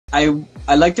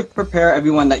I like to prepare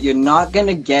everyone that you're not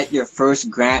gonna get your first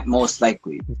grant most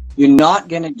likely. You're not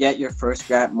gonna get your first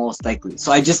grant most likely.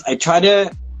 So I try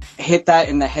to hit that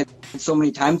in the head so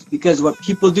many times, because what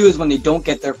people do is when they don't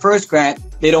get their first grant,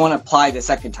 they don't want to apply the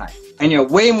second time. And you're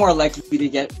way more likely to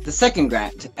get the second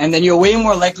grant. And then you're way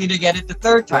more likely to get it the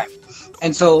third time.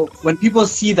 And so when people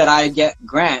see that I get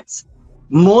grants,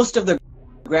 most of the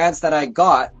grants that I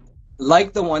got,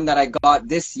 like the one that I got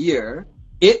this year,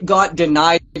 it got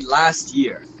denied last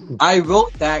year. I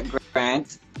wrote that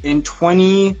grant in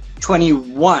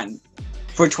 2021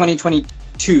 for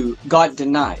 2022, got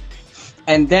denied.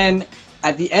 And then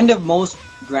at the end of most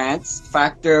grants,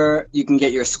 Factor, you can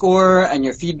get your score and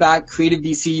your feedback. Creative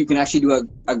VC, you can actually do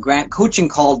a grant coaching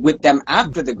call with them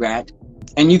after the grant,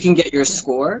 and you can get your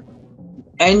score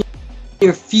and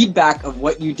your feedback of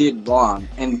what you did wrong.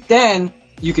 And then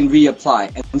you can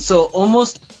reapply. And so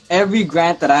almost every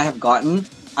grant that I have gotten,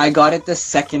 I got it the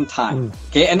second time.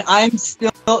 Okay, and I'm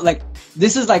still like,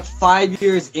 this is like 5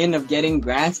 years in of getting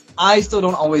grants. I still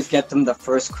don't always get them the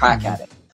first crack at it.